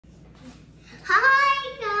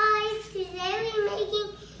Hi guys, today we making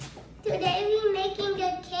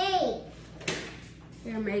a cake.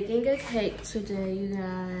 We're making a cake today, you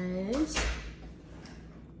guys.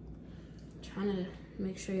 Trying to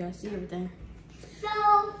make sure y'all see everything. So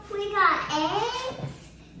we got eggs,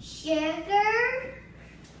 sugar,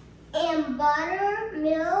 and butter,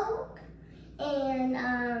 milk, and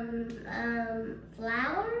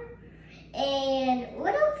flour, and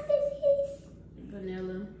what else is this?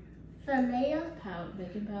 Vanilla. Vanilla.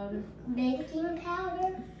 Baking powder. Baking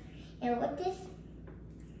powder. And what this?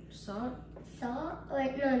 Salt. Salt?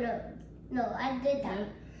 Wait, no, I did that.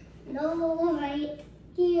 Yeah. No, right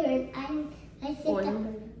here. I said Oil.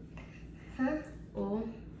 that. Huh? Oil.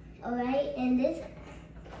 All right, and this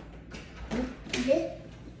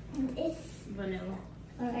Vanilla.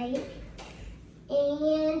 all right,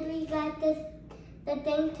 and we got the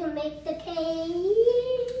thing to make the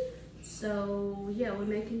cake. So yeah, we're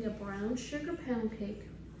making a brown sugar pound cake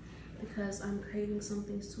because I'm craving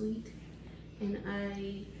something sweet, and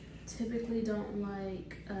I typically don't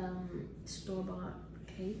like store-bought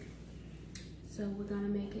cake. So we're gonna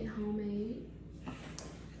make it homemade.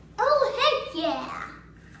 Oh heck yeah!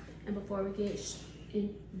 And before we get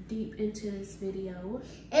deep into this video,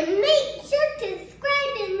 And make sure to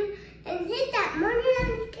subscribe and hit that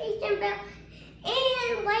notification bell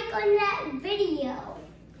and like on that video.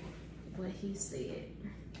 what he said.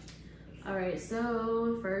 All right,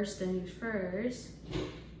 so first things first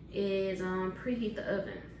is preheat the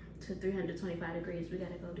oven to 325 degrees. We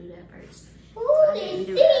gotta go do that first. Ooh, they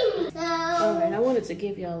see me. So, All right, I wanted to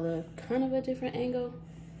give y'all a kind of a different angle,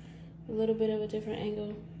 a little bit of a different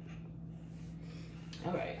angle.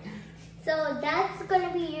 All right. so that's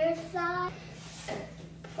gonna be your side.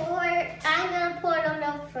 I'm gonna pour the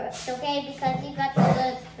milk first, okay? Because you got the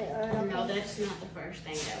lid spoon, okay? No, that's not the first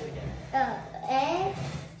thing that we do. Egg.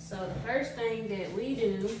 So the first thing that we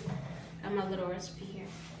do, I have my little recipe here.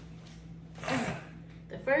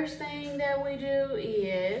 The first thing that we do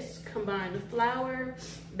is combine the flour,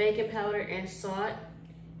 baking powder, and salt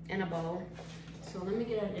in a bowl. So let me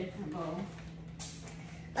get a different bowl.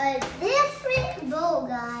 A different bowl,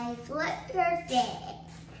 guys. What you're saying.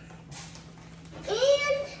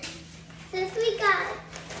 And since we got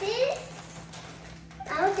this,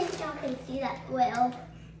 I don't think y'all can see that well.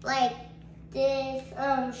 Like this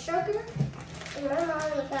sugar. And my mom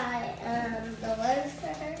got the loaf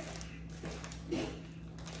sugar.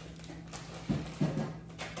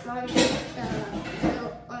 Mom got the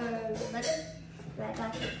butter. And I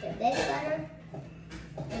got the big butter.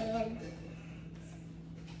 And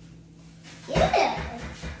yeah.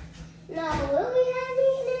 Now what we have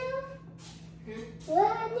now?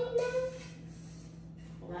 What I need now?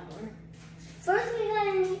 Flour. First we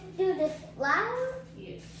gotta do the flour.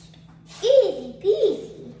 Yes. Easy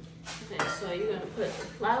peasy. Okay, so you're gonna put the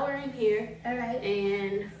flour in here. All right.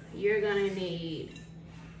 And you're gonna need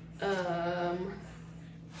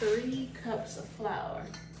 3 cups of flour.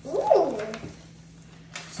 Ooh.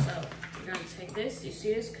 So you're gonna take this. You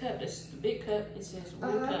see this cup? This is the big cup. It says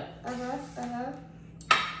 1 cup.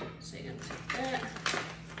 So you're gonna take that.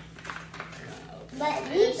 But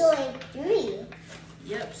we're doing 3.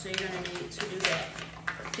 Yep. So you're gonna need to do that.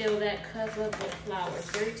 Fill that cup up with flour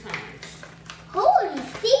 3 times. Holy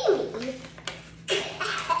see me.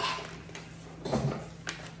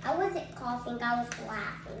 I wasn't coughing, I was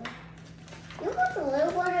laughing. You got the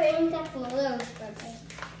little water and got the little stuff.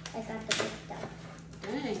 I got the big stuff.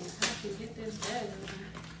 Dang, how can you get this bag over?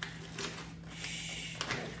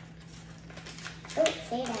 Don't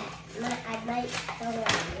say that. I might throw it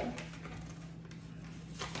on you.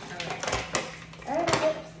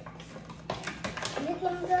 Alright. You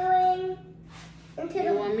can go into You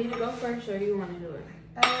the... want me to go first or you want to do it?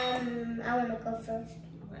 I want to go first.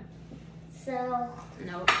 Okay. So...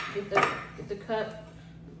 No, get the cup,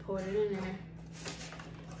 pour it in there,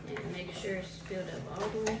 and make sure it's filled up all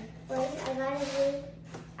the way. Wait,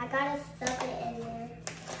 I gotta stuff it in there.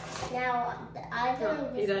 Now, I'm No,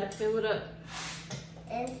 doing you this gotta fill it up.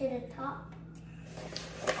 into the top.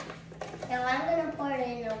 Now I'm gonna pour it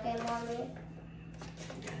in, okay, Mommy?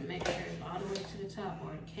 You gotta make sure it's all the way to the top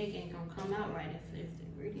or the cake ain't gonna come out right if the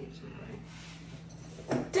ingredients are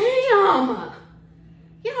right. Damn!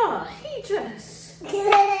 Y'all, he just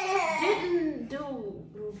didn't do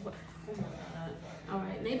what? Oh my God. All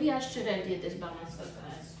right, maybe I should have did this by myself,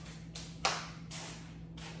 guys.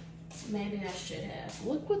 Maybe I should have.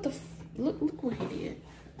 Look what look what he did.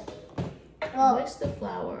 Oh. Mix the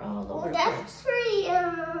flour all over the That's place.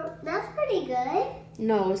 that's pretty good.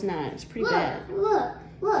 No, it's not. It's pretty bad. Look.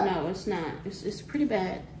 No, it's not. It's pretty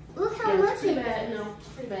bad. Look how Yeah, much it's pretty it bad. is. No, it's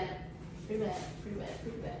pretty bad. Pretty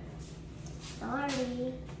bad.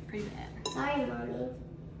 Sorry. Pretty bad. Sorry, Mommy.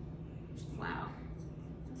 Wow.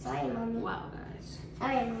 Sorry, Mommy. Wow, guys.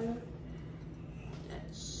 Sorry, Mommy.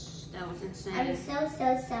 That was insane. I'm so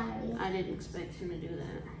sorry. I didn't expect him to do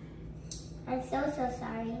that. I'm so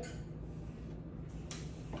sorry.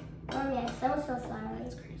 Mommy, I'm so sorry.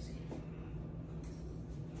 That's crazy.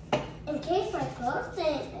 In case my clothes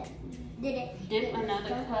didn't. Dip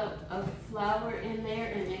another cup of flour in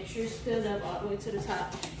there and make sure it's filled up all the way to the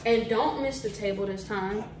top. And don't miss the table this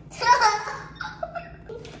time.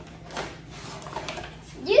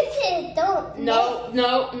 You said don't. No.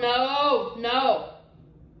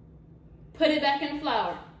 Put it back in the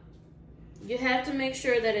flour. You have to make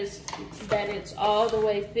sure that it's all the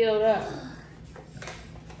way filled up.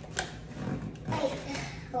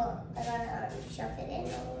 Well, I gotta shove it in a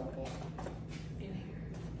little bit.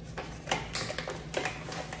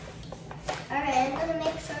 Alright, I'm gonna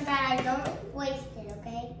make sure that I don't waste it,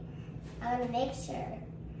 okay? I'm gonna make sure.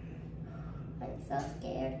 I'm so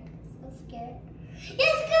scared. Let's go!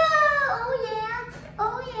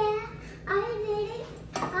 Oh yeah! I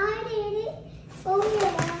did it! Oh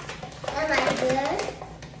yeah! Am I good?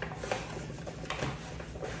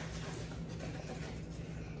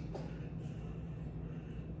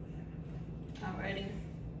 Alrighty.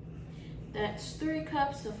 That's 3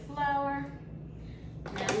 cups of flour.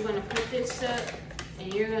 Now I'm gonna put this up,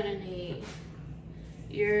 and you're going to need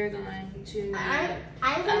a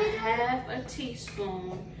half a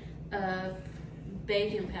teaspoon of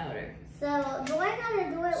baking powder. So do I gotta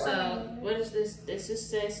do it? So what is this? This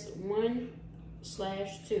says 1/2,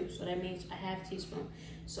 so that means a half teaspoon.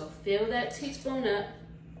 So fill that teaspoon up.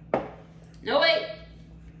 No, wait.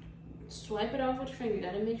 Swipe it off with your finger. You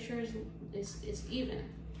gotta make sure it's even,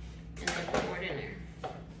 and then pour it in there.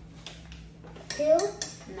 2?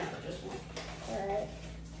 No, just 1. Alright.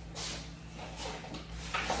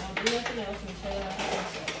 Don't do nothing else until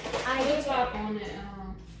I I put did top on the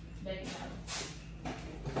baking powder.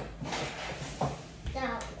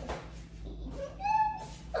 now.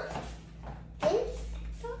 This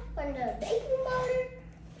stuff on the baking powder,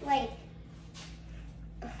 like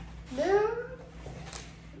boom,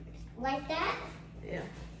 like that. Yeah.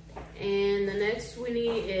 And the next we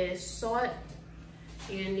need is salt.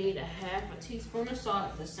 You need a half a teaspoon of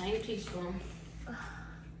salt, the same teaspoon.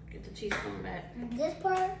 Get the teaspoon back. This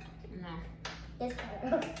part? No. This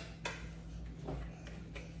part.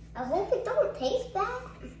 I hope it don't taste bad.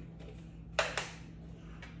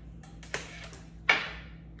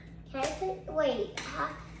 Can I put, wait,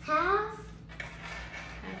 half? Half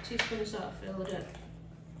a teaspoon of salt, fill it up.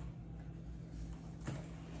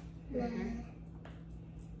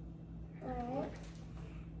 Alright.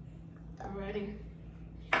 Alrighty.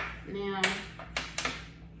 Now,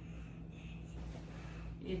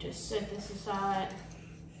 you just set this aside.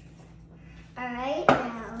 Alright,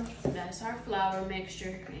 now. That's our flour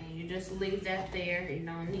mixture, and you just leave that there. You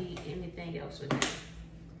don't need anything else with it.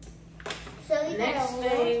 So we Next got a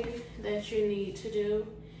thing that you need to do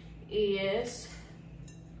is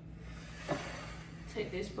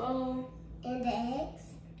take this bowl. and the eggs.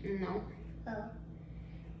 No. Oh,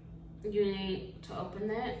 You need to open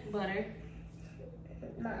that butter.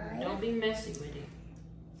 mine. Don't be messy with it.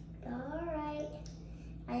 Alright.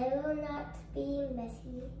 I will not be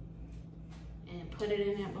messy. And put it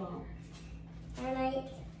in that bowl. Alright.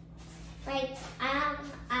 Like, I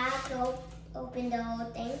have to open the whole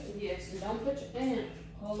thing. Yes, and don't put your hand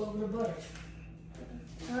all over the butter.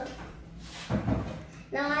 Huh?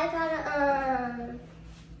 Now I gotta,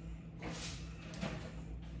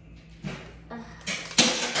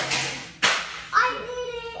 I did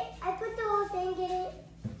it! I put the whole thing in it.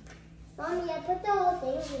 Mommy, I put the whole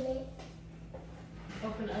thing in it.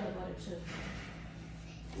 Open the other butter too.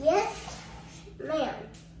 Yes, ma'am.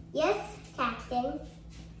 Yes, Captain.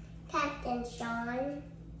 Captain Sean.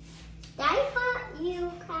 Daddy caught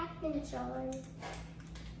you, Captain Sean.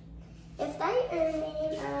 If that's your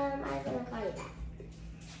name, I'm gonna call you that.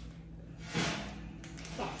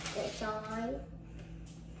 Captain Sean.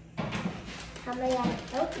 How may I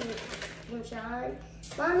help you, Captain Sean?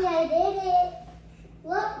 Mommy, I did it.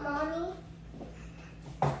 Look, Mommy.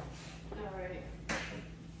 Alright.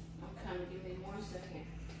 I'm coming. Give me 1 second.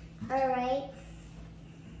 Alright.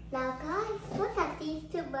 Now guys, look at these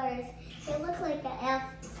 2 birds. They look like an F,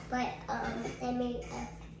 but they made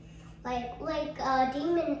F. Like a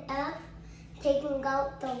demon F taking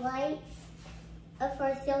out the lights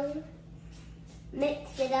for ceiling.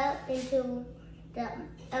 Mix it up into the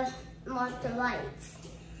F monster lights.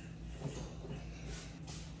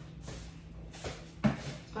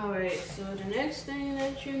 Alright, so the next thing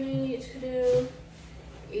that you need to do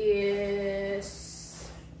is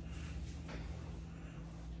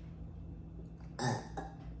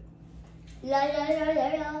La la la la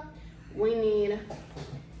la. We need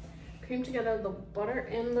cream together the butter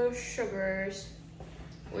and the sugars.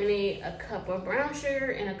 We need a cup of brown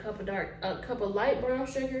sugar and a cup of light brown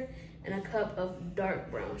sugar and a cup of dark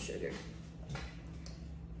brown sugar.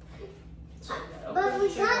 So But we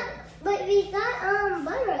got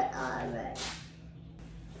butter already.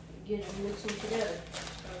 Get them mix them together.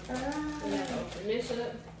 So we gotta open this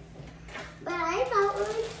up. But I got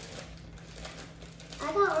one.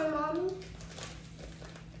 Mommy.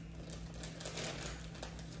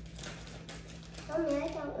 Mommy, I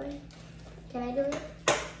got one. Can I do it?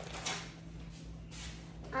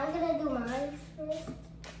 I'm gonna do mine first.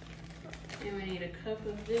 And we need a cup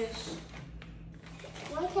of this.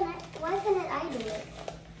 Why can't I do it?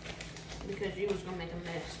 Because you was gonna make a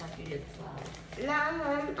mess like you did the flour. No,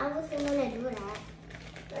 I wasn't gonna do that.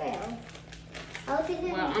 Well, I was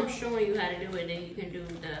thinking. Well, I'm showing you how to do it, then you can do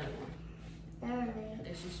the other one. Alright.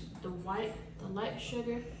 This is the light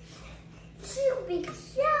sugar. Chubby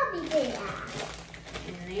there.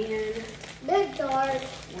 And then The dark.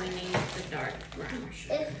 we need the dark brown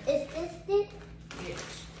sugar. Is this it? Yes.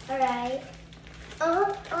 Alright. Right.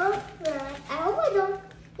 I hope I don't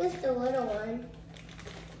use the little one.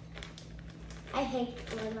 I hate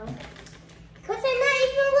little. Because I'm not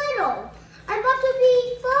even little. I'm about to be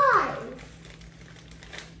 5.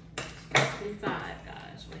 25,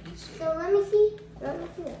 guys, what he said. So let me see. Let me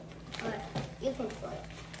see it. Alright, you can pour it.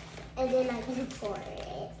 And then I can pour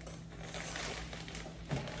it.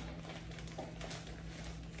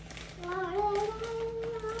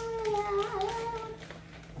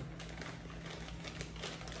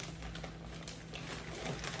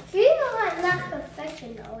 You know I'm not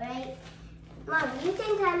professional, right? Mom, you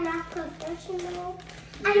think I'm not professional?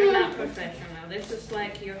 You're not professional. This is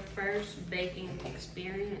like your first baking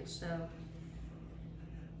experience, so.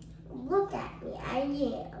 Look at me, I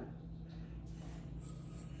am.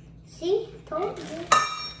 See, told you.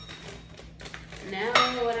 Now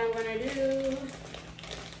what I'm gonna do,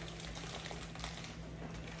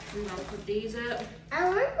 I'm gonna put these up. I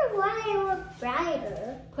wonder why I look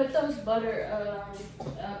brighter. Put those butter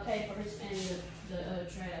papers in the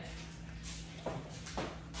trash.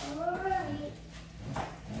 Alright.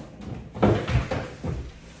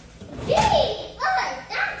 Gee, look,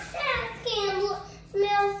 that trash can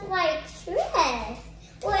smells like trash.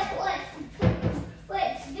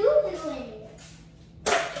 What's doo-doo in it?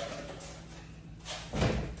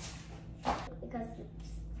 Because it's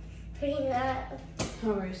pretty loud.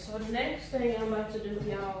 Alright, so the next thing I'm about to do,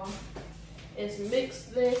 y'all, is mix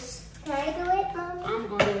this. Can I do it, Mommy? I'm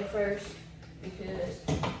gonna do it first because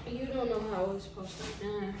you don't know how it's supposed to be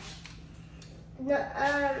done. No,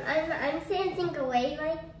 I'm standing away,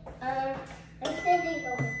 like, I'm standing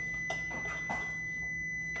away.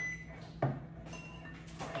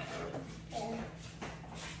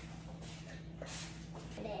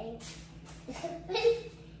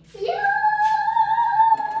 Yeah.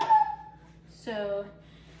 So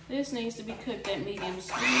this needs to be cooked at medium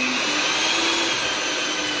speed.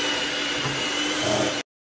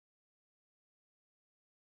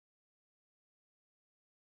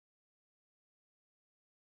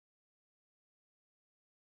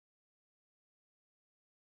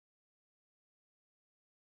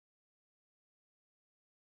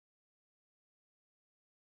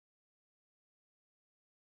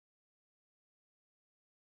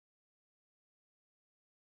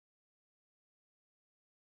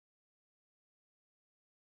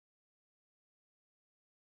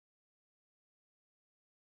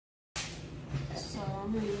 So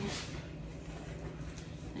I'm gonna,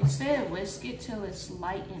 they said whisk it till it's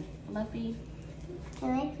light and fluffy,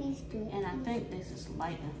 Can I please do it? and I think this is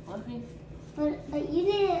light and fluffy. But you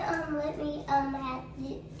didn't let me have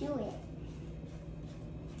to do it.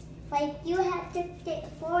 Like you have to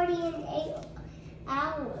get 48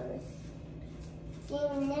 hours. You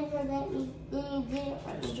never let me. You didn't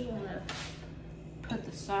let me do it. Put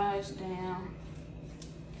the sides down,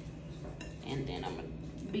 and then I'm gonna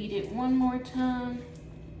beat it one more time.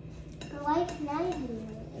 Why can I do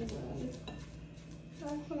it again?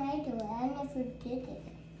 Why can I do it? I never did it.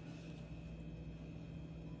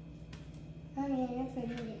 I never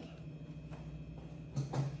did it.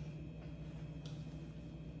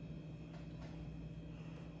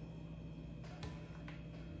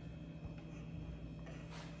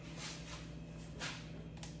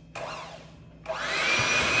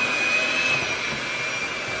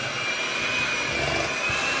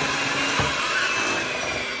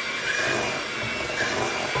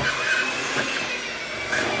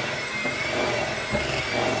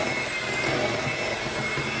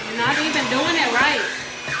 You're not even doing it right.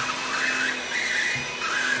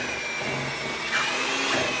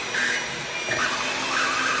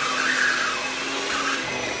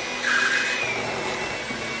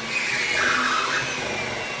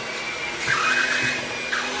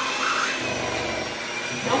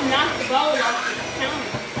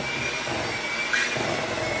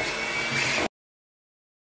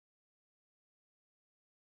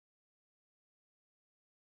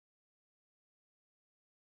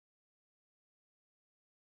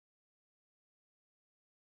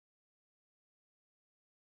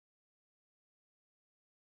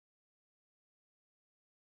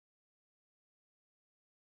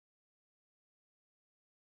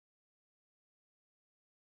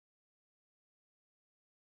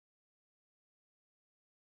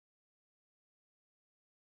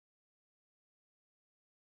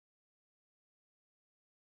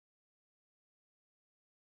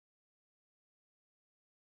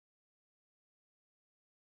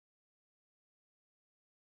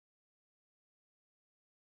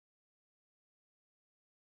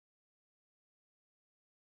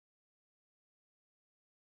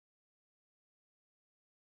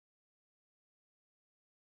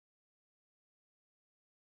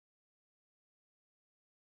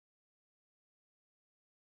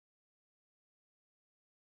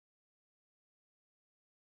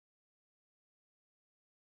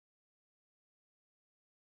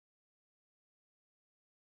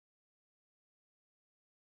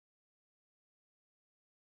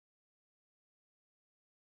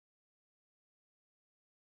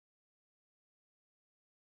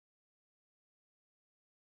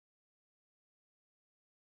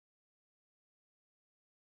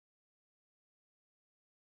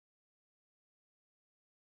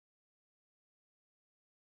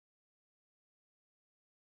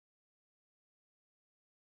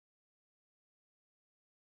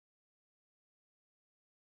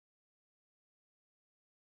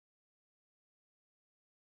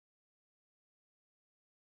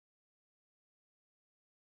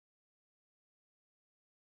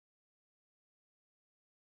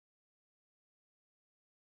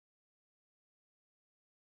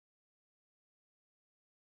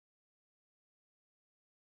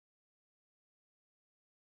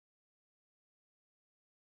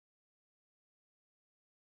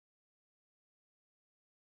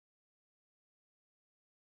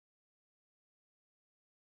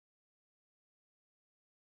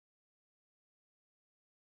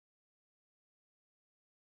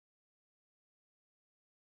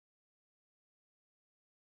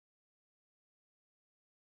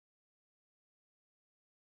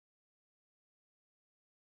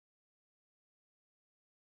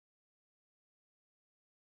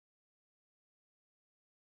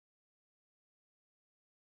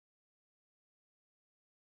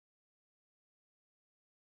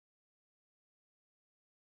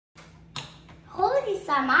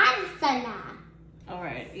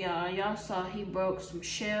 Alright, y'all saw he broke some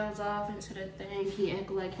shells off into the thing. He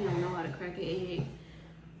acted like he don't know how to crack an egg.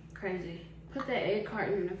 Crazy. Put that egg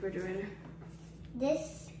carton in the refrigerator.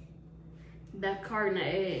 This? That carton of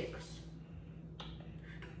eggs.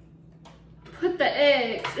 Put the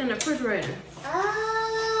eggs in the refrigerator. Oh,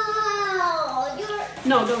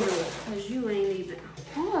 No, don't do it, because you ain't even.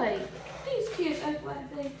 Boy, these kids act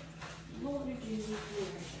like they. Lord Jesus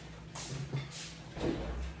Christ.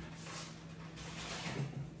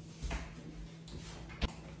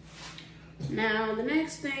 Now, the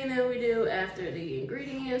next thing that we do after the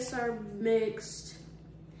ingredients are mixed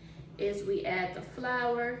is we add the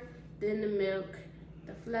flour, then the milk,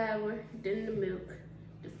 the flour, then the milk,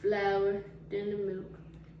 the flour, then the milk.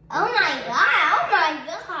 Oh my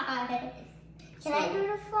God. Can I do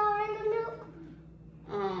the flour and the milk?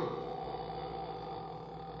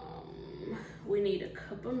 We need a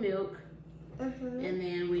cup of milk, Mm-hmm. and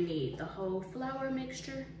then we need the whole flour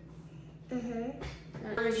mixture. Mm-hmm.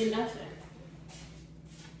 Not really nothing.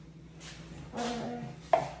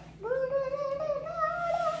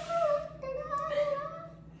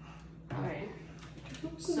 Alright,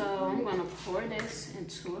 so I'm gonna pour this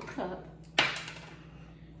into a cup,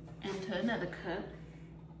 into another cup.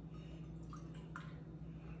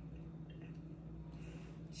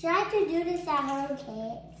 Should I have to do this at home,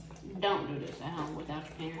 kids? Don't do this at home without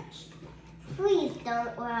your parents. Please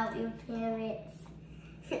don't without your parents.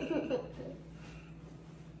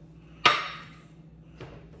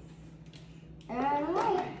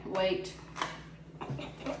 Alright. Wait.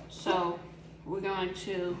 So we're going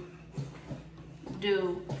to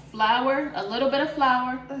do flour, a little bit of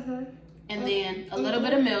flour, and then a little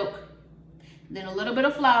bit of milk, then a little bit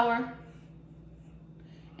of flour,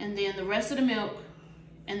 and then the rest of the milk,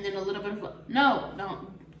 and then a little bit of flour. No,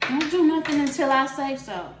 don't do nothing until I say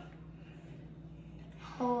so.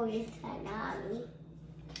 Oh, you said not me.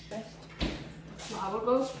 Flour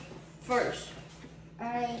goes first.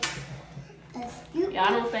 Alright. Yeah,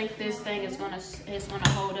 I don't think this thing is gonna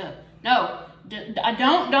hold up. No, I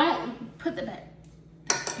don't put the back.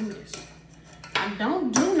 Give me this. I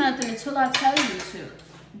don't do nothing until I tell you to.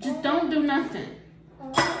 Just don't do nothing.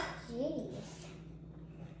 Oh, jeez.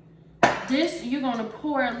 This, you're gonna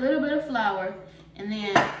pour a little bit of flour, and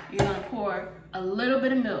then you're gonna pour a little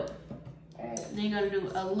bit of milk. Then you're gonna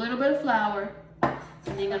do a little bit of flour, and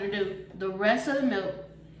then you're gonna do the rest of the milk,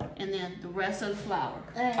 and then the rest of the flour.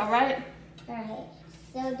 All right? Alright.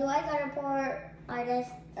 So do I gotta pour on this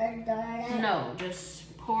or do I? No,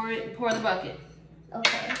 just pour the bucket.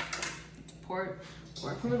 Okay. Pour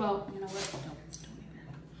it from the bowl. You know what? Don't do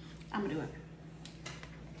that. I'm gonna do it.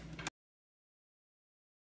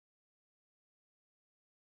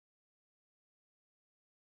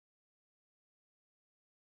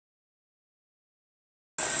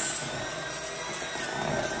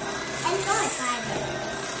 I'm so excited.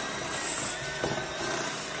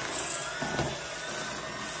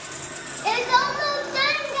 It's almost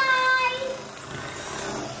done, guys.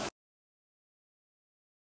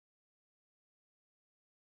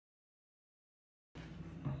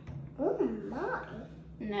 Oh my.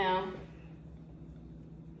 Now,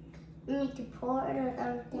 You need to pour it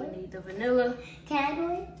or we something. need the vanilla. Can I do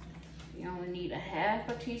it? You only need a half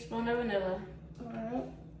a teaspoon of vanilla. Alright.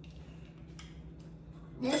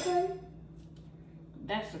 This one?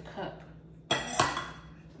 That's a cup.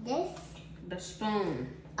 This? The spoon.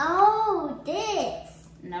 Oh, this.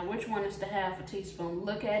 Now, which one is the half a teaspoon?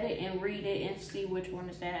 Look at it and read it and see which one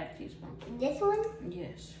is the half teaspoon. This one?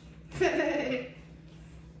 Yes.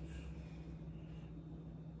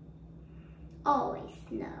 Always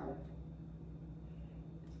no.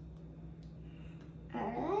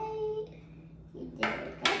 Alright. You did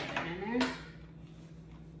it. Put that in there.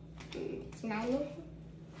 It's nice.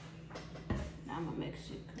 Now I'm gonna mix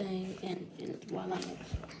it. Thing and while I mix it.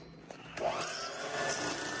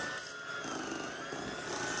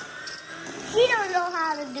 She don't know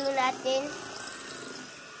how to do nothing.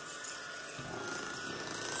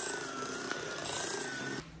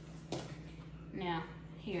 Now,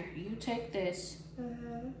 here, you take this.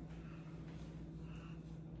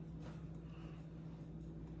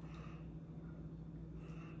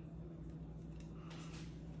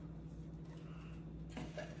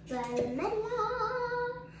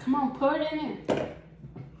 Come on, pour it in there.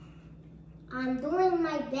 I'm doing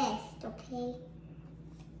my best, okay?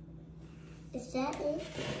 Is that it?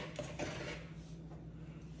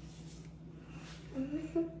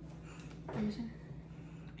 Let me see.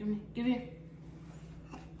 Give here.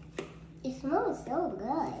 It smells so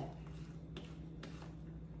good.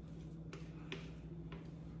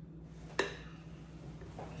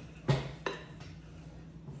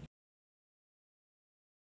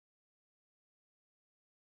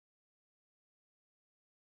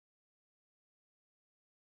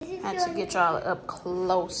 is I had to get y'all up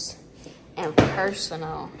close and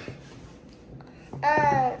personal.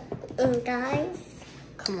 Guys.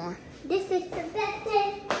 Come on. This is the best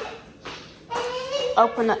day.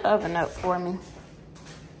 Open the oven up for me.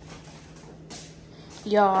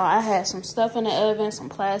 Y'all, I had some stuff in the oven, some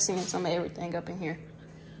plastic and some everything up in here.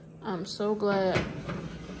 I'm so glad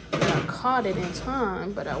that I caught it in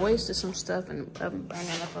time, but I wasted some stuff and I'm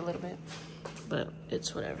burning up a little bit. But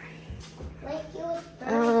it's whatever. Like you was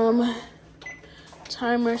burning.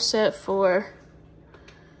 Timer set for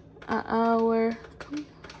an hour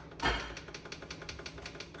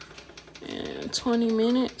and 20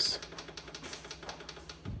 minutes.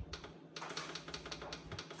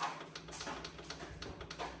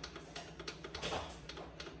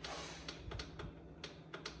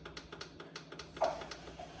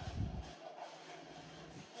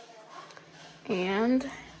 And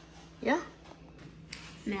yeah,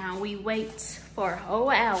 now we wait for a whole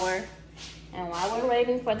hour. And while we're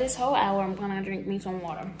waiting for this whole hour, I'm gonna drink me some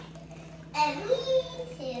water. And me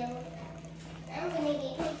too. I'm gonna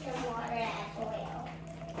get me some water as well.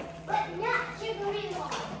 But not sugary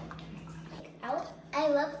water. I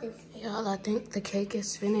love this. Y'all, I think the cake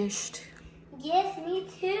is finished. Yes, me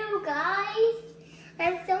too, guys.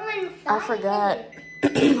 I'm so excited. I forgot.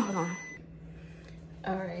 Hold on.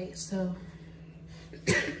 All right, so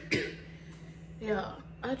yeah,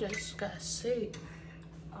 I just got sick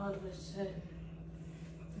all of a sudden.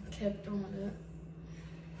 Kept doing it.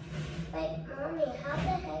 Wait, Mommy, how the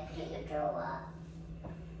heck did you throw up?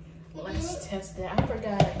 Let's test it. I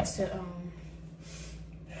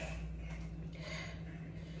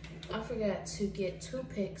forgot to get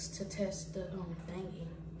toothpicks to test the thingy.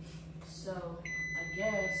 So I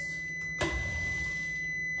guess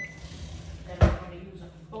that I'm going to use a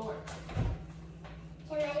fork.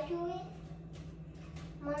 Can I do it?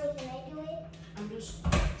 Mommy, can I do it? I'm just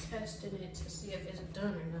testing it to see if it's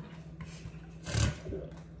done or not.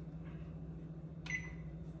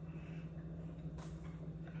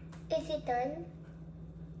 Is it done?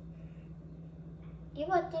 You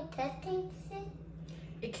want to testing it?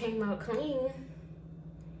 It came out clean.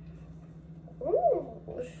 Ooh,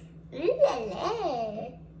 la la.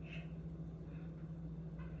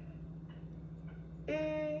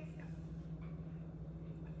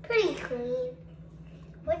 Pretty clean.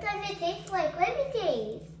 What does it taste like? Let me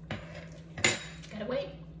taste. Gotta wait.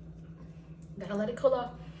 Gotta let it cool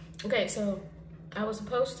off. Okay, so I was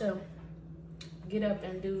supposed to get up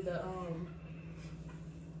and do the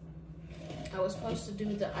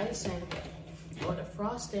icing or the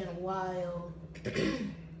frosting while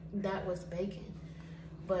that was baking.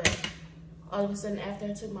 But all of a sudden after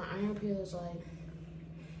I took my iron peels, like,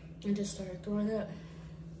 I just started throwing up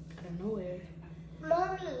out of nowhere.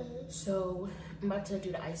 Mommy. So I'm about to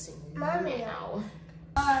do the icing Mommy. now.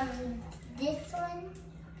 This one?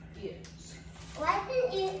 Yes. Why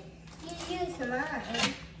didn't you use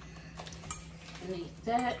mine? I need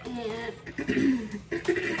that and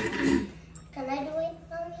Can I do it,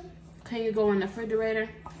 Mommy? can you go in the refrigerator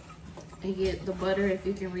and get the butter if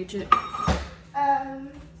you can reach it?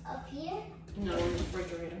 Up here? No, in the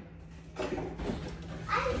refrigerator.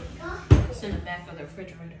 I got It's in the back of the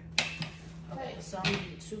refrigerator. Okay, so I'm gonna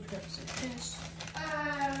need 2 cups of this.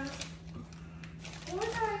 What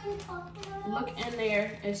are you talking about? Look in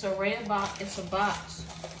there. It's a red box. It's a box.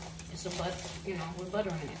 It's a with butter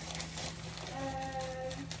in it.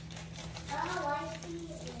 Oh, I see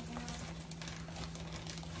it now.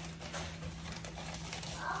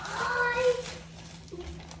 I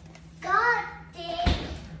got it.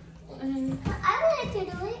 And I would like to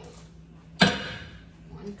do it.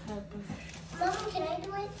 1 cup of. Mommy, can I do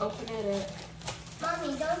it? Open it up. Mommy,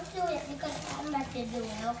 don't do it because I'm about to do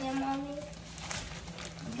it. Okay, Mommy?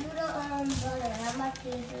 Do the butter. I'm about to do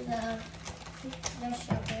the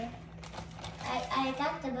sugar. I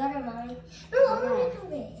got the butter, Mommy. No, I want to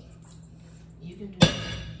do it. You can do it.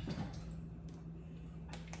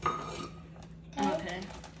 Okay. Okay.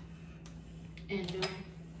 And do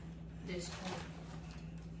this part.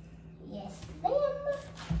 Yes,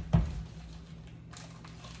 ma'am.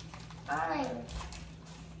 Fine.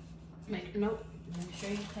 Nope. Make sure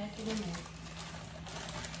you pack it in there.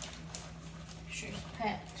 Make sure it's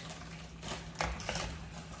packed.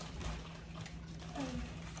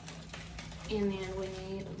 And then we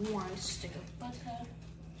need 1 stick of butter.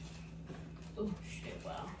 Oh shit,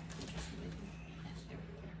 wow.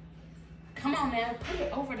 Come on now, put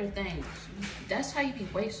it over the things. That's how you be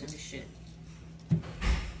wasting the shit.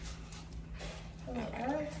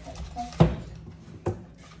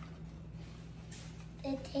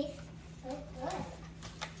 It tastes so good.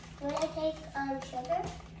 When I taste sugar?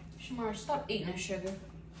 Shamar, stop eating the sugar.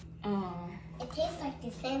 It tastes like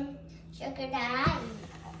the same sugar that I eat.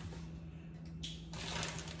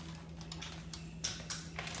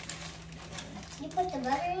 You put the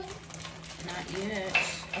butter in? Not yet.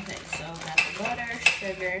 Okay, so got the butter,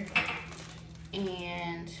 sugar,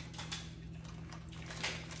 and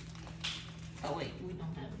oh wait, we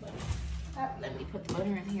don't have the butter. Let me put the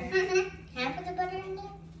butter in here. Can I put the butter in there?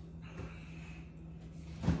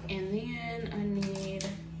 And then I need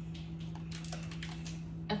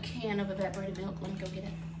a can of evaporated milk. Let me go get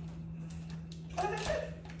it.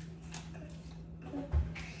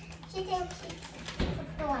 She thinks she's a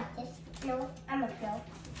pro at this. No, I'm a pro.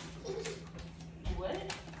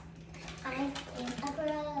 What? I'm a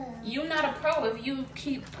pro. You're not a pro if you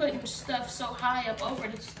keep putting stuff so high up over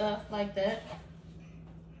the stuff like that.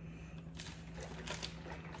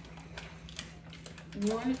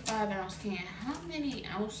 1 5-ounce can. How many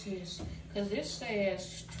ounces? Because this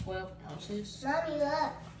says 12 ounces. Mommy,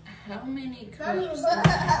 look. How many cups? Mommy, look.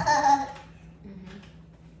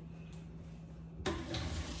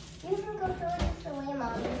 You can go throw this away,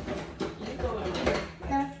 Mommy. You go over there.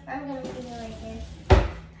 No, I'm going to put it right there.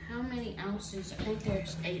 How many ounces? I think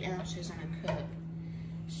there's 8 ounces in a cup.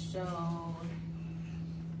 So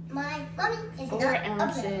My Mommy is 4 not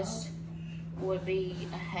ounces would be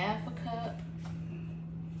a half a cup.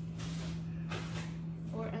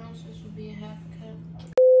 4 ounces would be a half a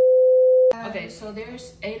cup. Okay, so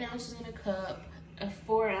there's 8 ounces in a cup.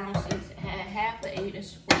 4 ounces, half of 8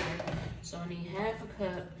 is 4. So I need half a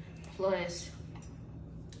cup plus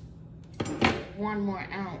 1 more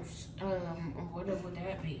ounce. What would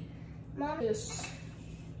that be? Mommy, This,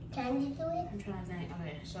 can you do it? I'm trying to think.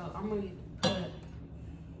 Okay, so I'm gonna put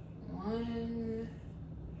 1.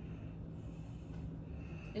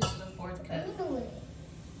 This is the 4th cup. Let me do it.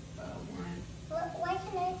 1, Why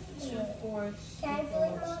can I do 2 it? fourths, Can I 3 do it,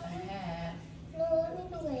 fourths, a Mommy? half, No, let me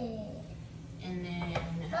do it. and then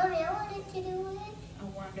Mommy, I wanted to do it. I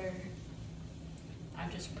wonder. I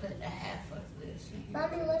just put a half of this in here.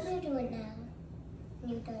 Mommy, let me do it now.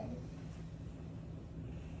 You're done.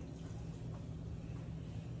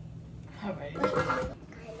 Alright.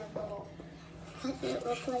 Kind of bowl. Does it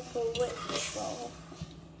look like a witch bowl?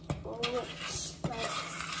 A witch,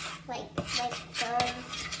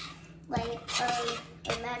 a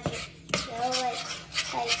magic, you know,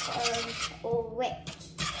 a witch.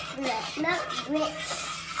 No, not rich.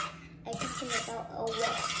 I just think about a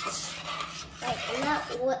witch. Like, not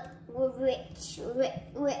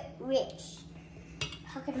rich.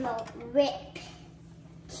 Talking about rip.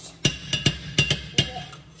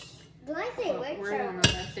 Do I say Well, rich we're or gonna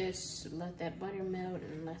let that butter melt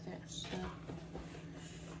and let that stuff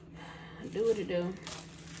do what it do.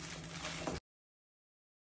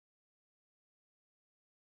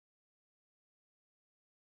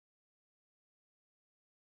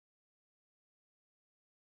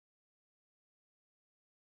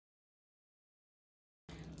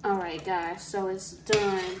 Alright guys, so it's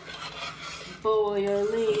done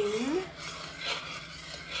boiling.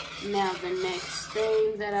 Now the next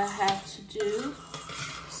thing that I have to do,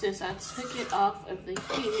 since I took it off of the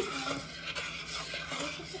heat,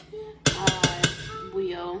 I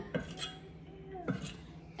will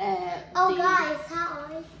add guys,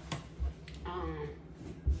 hi.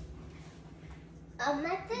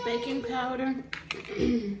 baking powder.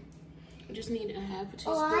 I just need a half a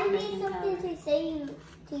teaspoon I of need baking something powder. to say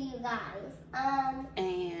to you guys.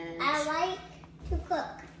 And I like to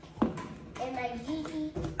cook, and my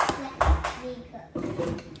Gigi lets me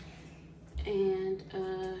cook. And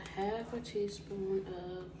half a teaspoon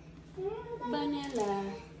of vanilla.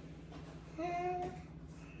 Can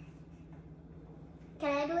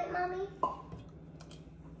I do it, Mommy?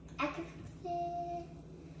 I can fix it.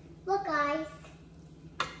 Look, guys.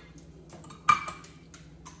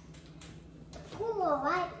 Cool,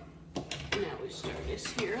 right? Now we stir this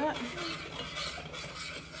here up.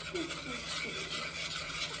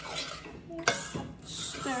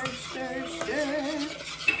 Stir, stir, stir.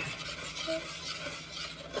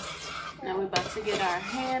 Now we're about to get our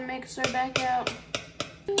hand mixer back out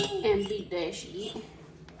and beat that shit.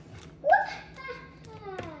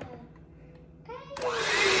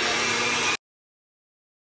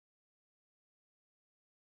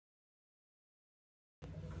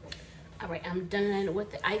 All right, I'm done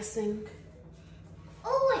with the icing.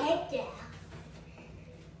 Oh, heck yeah.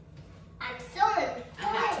 I'm so I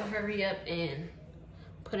have to hurry up and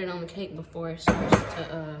put it on the cake before it starts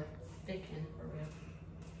to thicken for real.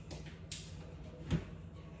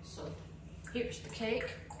 So here's the cake,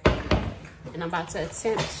 and I'm about to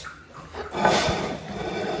attempt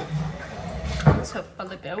to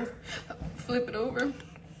flip it over.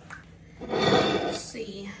 Let's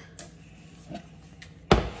see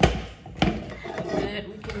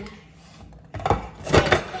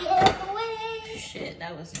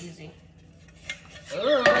was easy. Oh,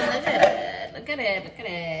 look at that. Look at that. Look at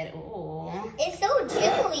that. Oh. It's so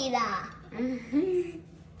jiggly, though.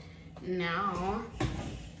 Now,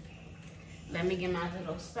 let me get my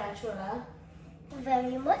little spatula.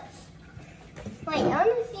 Very much. Wait, I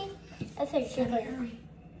want to see if it's jiggly.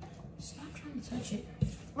 Stop trying to touch it.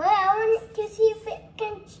 Well, I want to see if it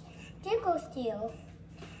can jiggle still.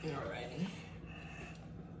 Alrighty.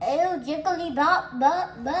 Oh, jiggly bop,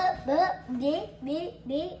 bop, bop, bop, big, big,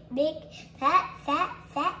 big, big, fat, fat,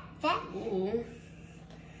 fat, fat. Ooh.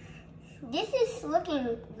 This is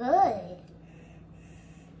looking good.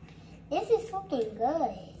 This is looking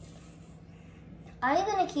good. Are you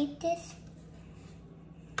gonna keep this?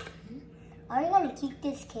 Are you gonna keep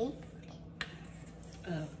this cake?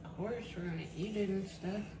 Of course, we're gonna eat it and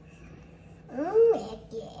stuff.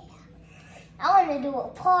 Heck yeah. I wanna do a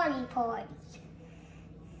party.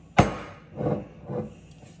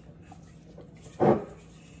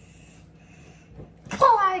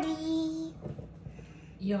 Party!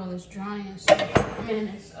 Y'all, it's drying so, man,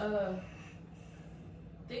 it's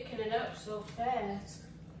thickening up so fast.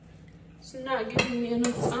 It's not giving me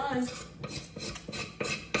enough time.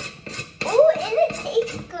 Oh, and it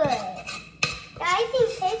tastes good. The icing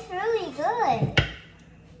tastes really good.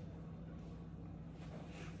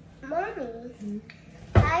 Mommy,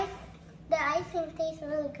 the icing tastes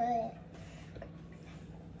really good.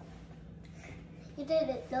 You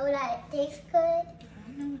didn't know that it tastes good? I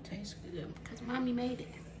know it tastes good because Mommy made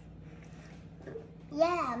it.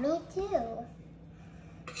 Yeah, me too.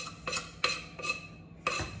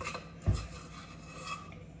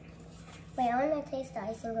 Wait, I want to taste the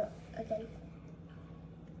icing again.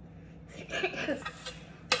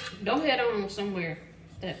 Don't head on somewhere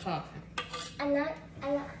that coughing. I'm not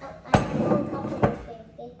coughing,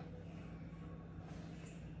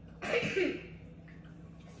 baby.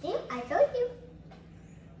 See, I told you.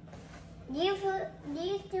 Do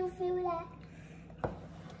you still feel that?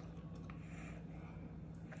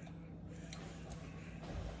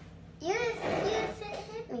 You just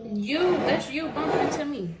hit me. That's you bumping into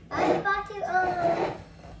me. I was about to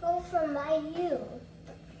go from by you,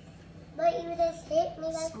 but you just hit me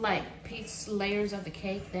like. It's like layers of the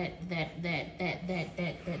cake that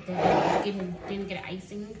didn't get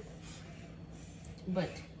icing, but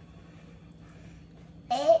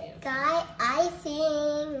it got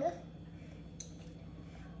icing.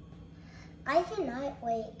 I cannot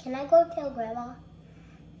wait. Can I go tell Grandma?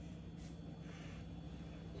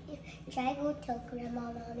 Should I go tell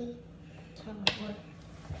Grandma, Mommy? tell her what?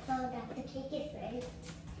 Oh, that the cake is ready.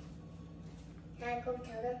 Can I go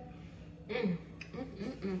tell her?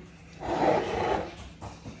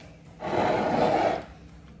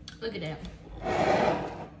 Look at that.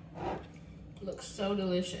 Looks so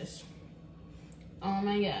delicious. Oh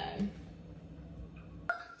my God.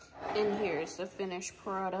 And here's the finished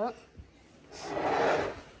product.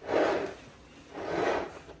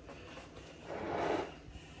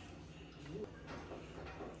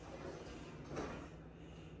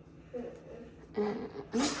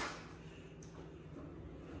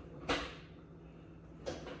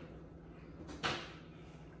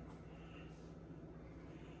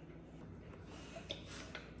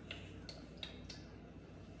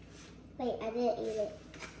 Wait, I didn't eat it.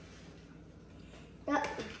 Oh,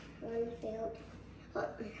 one failed. Oh,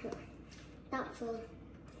 not full.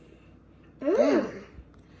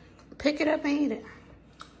 Pick it up and eat it.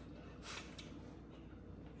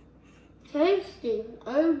 Tasty.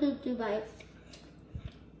 I'll do 2 bites.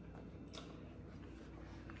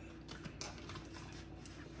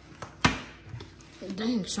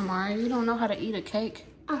 Dang, Shamari, you don't know how to eat a cake.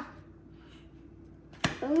 I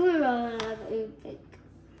don't know how to eat cake.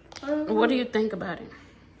 What do you think about it?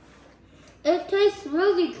 It tastes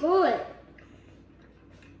really good.